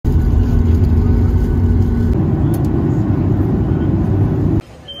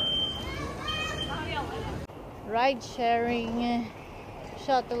ride-sharing,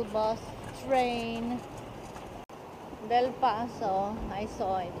 shuttle bus, train. Del Paso, I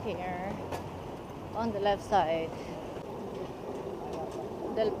saw it here on the left side.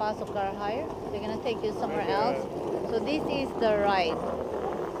 Del Paso Car Hire. They're gonna take you somewhere else. So this is the ride.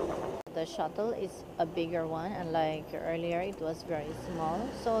 The shuttle is a bigger one, and like earlier it was very small.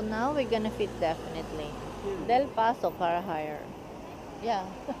 So now we're gonna fit definitely. Del Paso Car Hire. Yeah.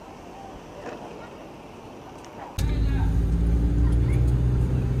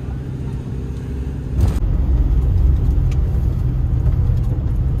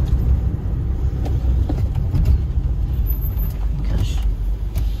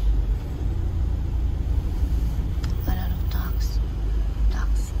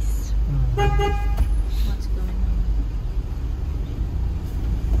 What's going on?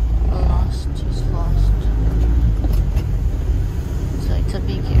 Lost, just lost. So it's a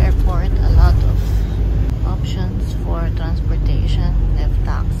big airport, a lot of options for transportation. They have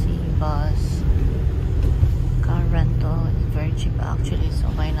taxi, bus, car rental. It's very cheap actually, so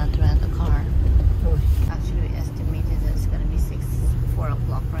why not rent a car? Actually, we estimated that it's gonna be 4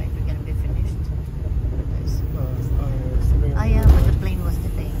 o'clock, right? We're gonna be finished. Oh yeah, but the plane was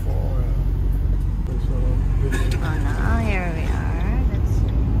delayed. Oh no, here we are. Let's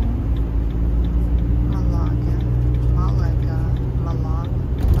see. Malaga.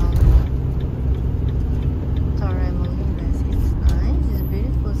 Torremolinos. It's nice. It's a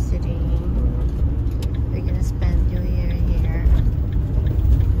beautiful city. We're gonna spend New Year here.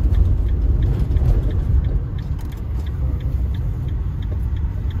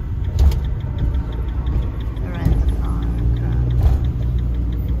 Rent a car.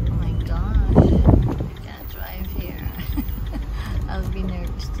 Oh my gosh. I'll be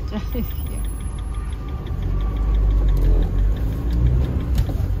nervous to drive here.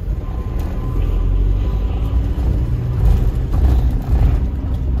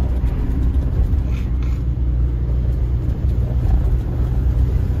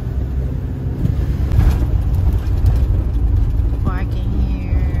 Parking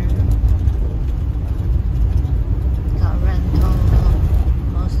here. Car rental,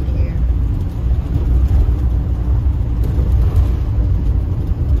 mostly here.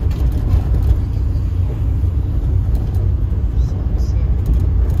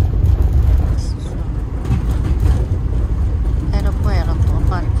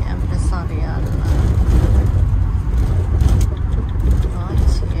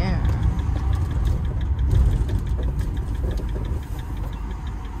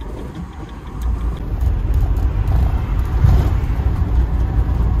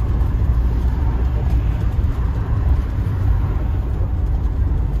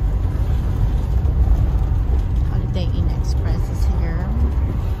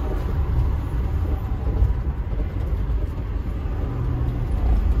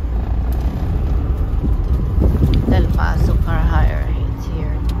 Del Paso Car Hire, it's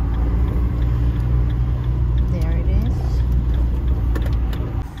here. There it is.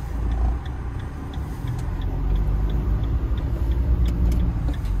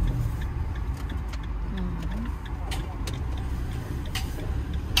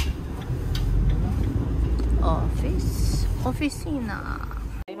 Oficina.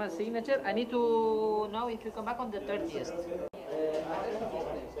 My signature. I need to know if you come back on the 30th.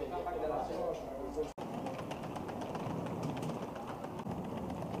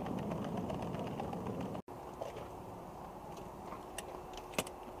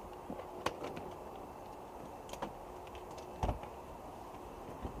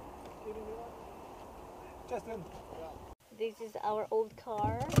 This is our old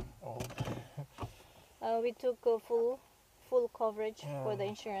car. We took full coverage for the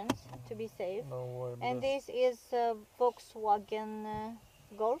insurance to be safe. And this is Volkswagen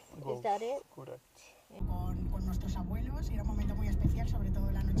Golf. Is that it? Correct. Con nuestros abuelos, y era un momento muy especial, sobre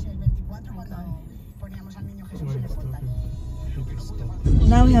todo la noche del 24 cuando poníamos al niño Jesús en el portal.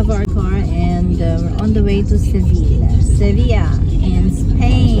 Now we have our car and we're on the way to Sevilla in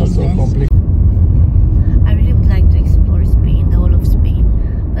Spain. I really would like to explore Spain, the whole of Spain.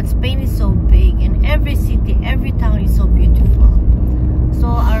 But Spain is so big, and every city, every town is so beautiful. So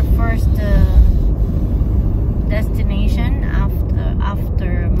our first destination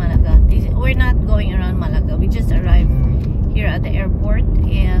after Malaga. We're not going around Malaga. We just arrived here at the airport,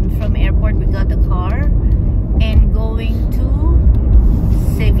 and from airport we got the car and going to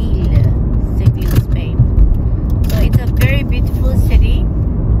Seville, Spain. So it's a very beautiful city.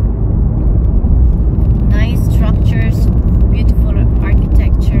 Nice structures, beautiful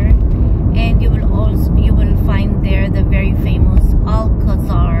architecture, and you will find there the very famous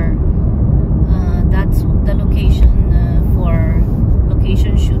Alcazar. That's the location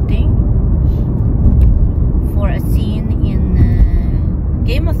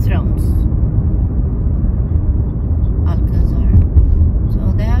Game of Thrones.